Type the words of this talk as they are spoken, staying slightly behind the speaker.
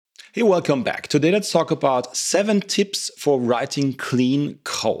Hey, welcome back. Today, let's talk about 7 tips for writing clean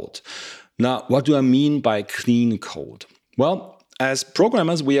code. Now, what do I mean by clean code? Well, as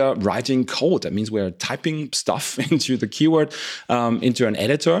programmers, we are writing code. That means we are typing stuff into the keyword, into an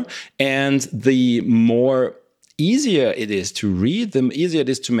editor. And the more easier it is to read, the easier it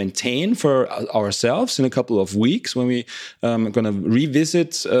is to maintain for ourselves in a couple of weeks when we are going to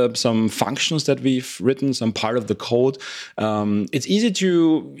revisit some functions that we've written, some part of the code. It's easy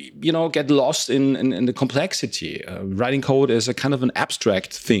to, get lost in the complexity. Writing code is a kind of an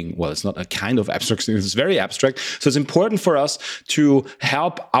abstract thing. Well, it's not a kind of abstract thing. It's very abstract. So it's important for us to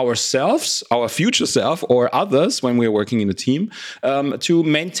help ourselves, our future self, or others when we're working in a team, to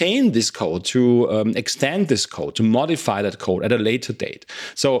maintain this code, to extend this code, to modify that code at a later date.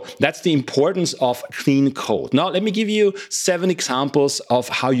 So that's the importance of clean code. Now, let me give you 7 examples of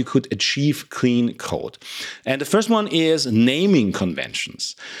how you could achieve clean code. And the first one is naming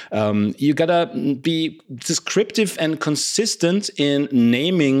conventions. You gotta be descriptive and consistent in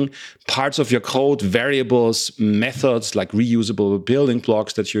naming parts of your code, variables, methods like reusable building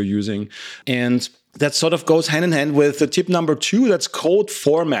blocks that you're using. And that sort of goes hand in hand with the tip number 2, that's code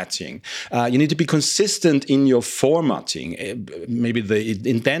formatting. You need to be consistent in your formatting. Maybe the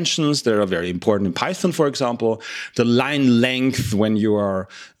indentions that are very important in Python, for example, the line length when you are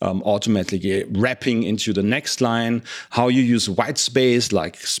automatically wrapping into the next line, how you use white space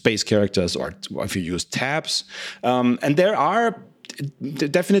like space characters, or if you use tabs. And there are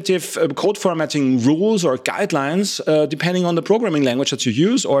definitive code formatting rules or guidelines depending on the programming language that you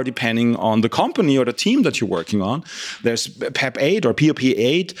use or depending on the company or the team that you're working on. There's PEP 8 or POP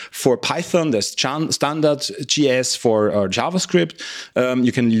 8 for Python. There's standard JS for JavaScript.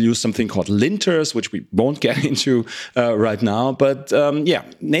 You can use something called linters, which we won't get into right now. But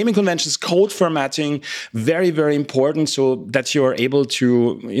naming conventions, code formatting, very, very important so that you're able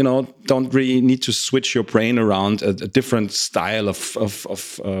to, don't really need to switch your brain around a different style of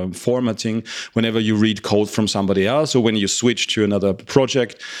formatting whenever you read code from somebody else or when you switch to another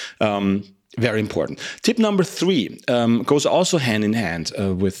project. Very important. Tip number 3 goes also hand in hand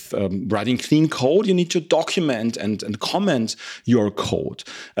with writing clean code. You need to document and comment your code.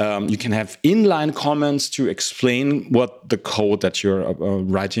 You can have inline comments to explain what the code that you're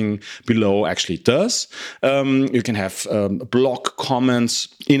writing below actually does. You can have block comments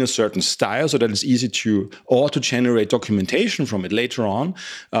in a certain style so that it's easy to auto-generate documentation from it later on,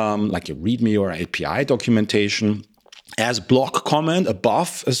 like a README or API documentation, as block comment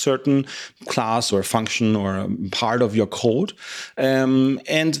above a certain class or function or part of your code. And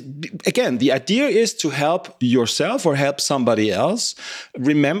again, the idea is to help yourself or help somebody else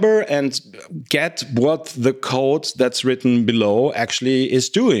remember and get what the code that's written below actually is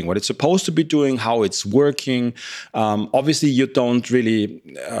doing, what it's supposed to be doing, how it's working. Obviously, you don't really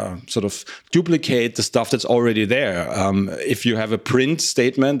sort of duplicate the stuff that's already there. If you have a print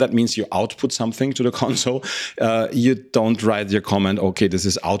statement, that means you output something to the console. You don't write your comment, okay, this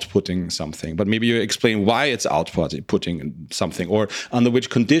is outputting something, but maybe you explain why it's outputting something or under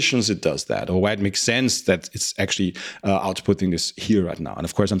which conditions it does that, or why it makes sense that it's actually outputting this here right now. And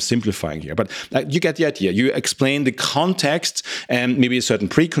of course, I'm simplifying here, but you get the idea. You explain the context and maybe certain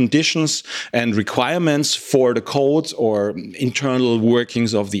preconditions and requirements for the code or internal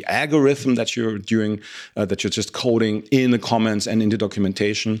workings of the algorithm that you're doing, that you're just coding in the comments and in the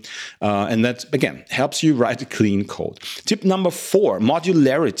documentation. And that, again, helps you write a clean code. Tip number 4,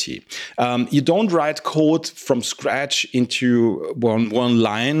 modularity. You don't write code from scratch into one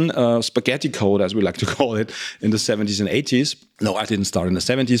line, spaghetti code, as we like to call it, in the 70s and 80s. No, I didn't start in the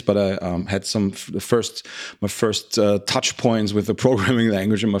 70s, but I had my first touch points with the programming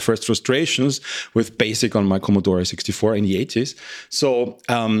language and my first frustrations with BASIC on my Commodore 64 in the 80s. So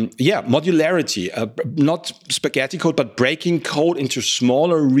modularity, not spaghetti code, but breaking code into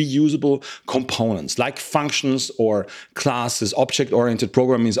smaller reusable components like functions or classes. Object-oriented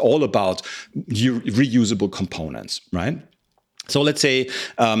programming is all about reusable components, right? So let's say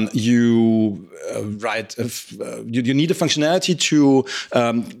you need a functionality to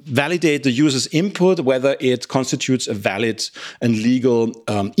validate the user's input, whether it constitutes a valid and legal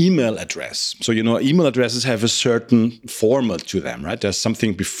email address. So, email addresses have a certain format to them, right? There's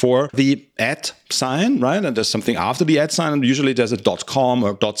something before the @ sign, right? And there's something after the @ sign, and usually there's a .com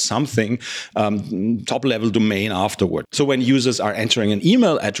or .something top-level domain afterward. So when users are entering an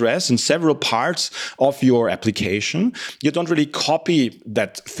email address in several parts of your application, you don't really copy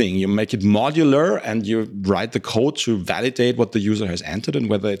that thing. You make it modular and you write the code to validate what the user has entered and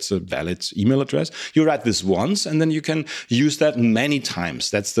whether it's a valid email address. You write this once and then you can use that many times.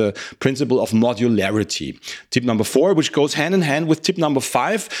 That's the principle of modularity. Tip number 4, which goes hand in hand with tip number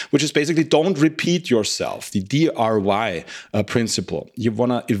 5, which is basically don't repeat yourself, the DRY principle. You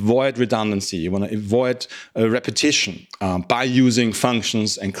want to avoid redundancy. You want to avoid repetition by using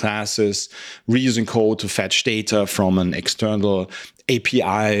functions and classes, reusing code to fetch data from an external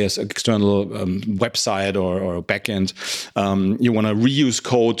API, as an external website or backend. You want to reuse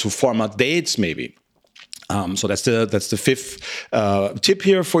code to format dates, maybe. So that's the 5th tip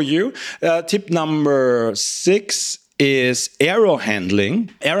here for you. Tip number 6 is error handling.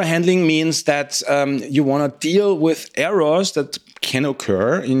 Error handling means that you want to deal with errors that can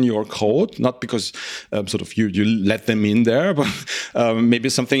occur in your code, not because you let them in there, but maybe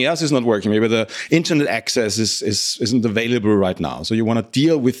something else is not working. Maybe the internet access isn't available right now. So you want to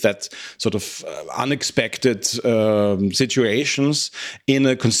deal with that sort of unexpected situations in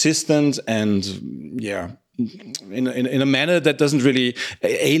a consistent and in a manner that doesn't really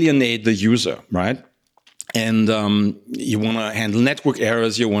alienate the user, right? And you want to handle network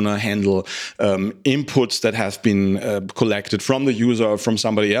errors. You want to handle inputs that have been collected from the user or from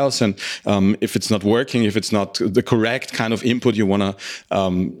somebody else. And if it's not working, if it's not the correct kind of input, you want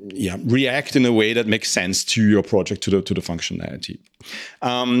to react in a way that makes sense to your project, to the functionality.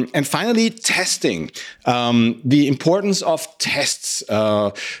 And finally, testing. The importance of tests.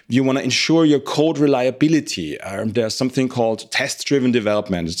 You want to ensure your code reliability. There's something called test-driven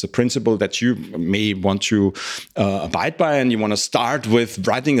development. It's a principle that you may want to abide by, and you want to start with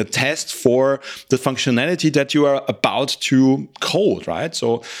writing a test for the functionality that you are about to code, right?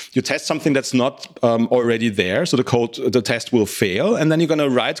 So you test something that's not already there, so the test will fail, and then you're going to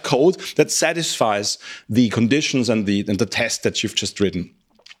write code that satisfies the conditions and the test that you've just written.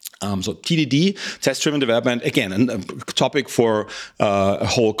 So TDD, test-driven development, again, a topic for a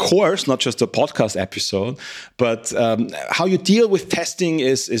whole course, not just a podcast episode. But how you deal with testing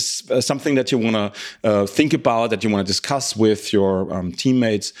is something that you want to think about, that you want to discuss with your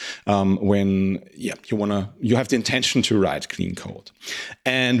teammates when you have the intention to write clean code.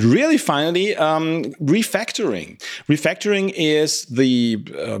 And really, finally, refactoring. Refactoring is the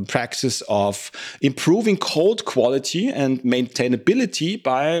practice of improving code quality and maintainability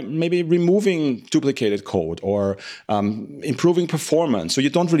by maybe removing duplicated code or improving performance. So you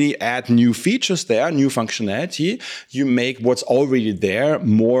don't really add new features there, new functionality. You make what's already there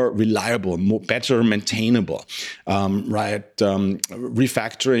more reliable, better maintainable.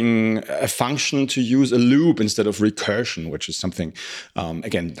 Refactoring a function to use a loop instead of recursion, which is something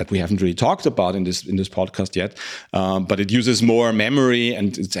again that we haven't really talked about in this podcast yet. But it uses more memory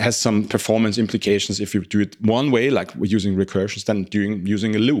and it has some performance implications if you do it one way, like using recursions, than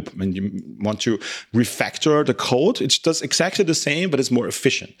using a loop. When you want to refactor the code, it does exactly the same, but it's more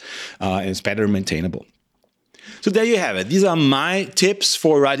efficient and it's better maintainable. So there you have it. These are my tips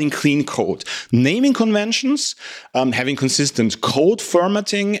for writing clean code. Naming conventions, having consistent code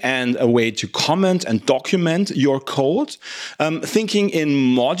formatting and a way to comment and document your code, thinking in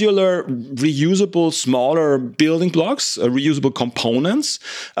modular, reusable, smaller building blocks, reusable components.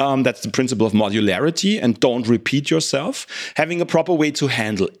 That's the principle of modularity, and don't repeat yourself. Having a proper way to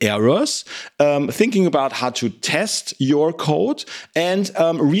handle errors, thinking about how to test your code, and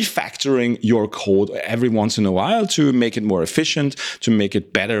refactoring your code every once in a while to make it more efficient, to make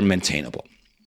it better maintainable.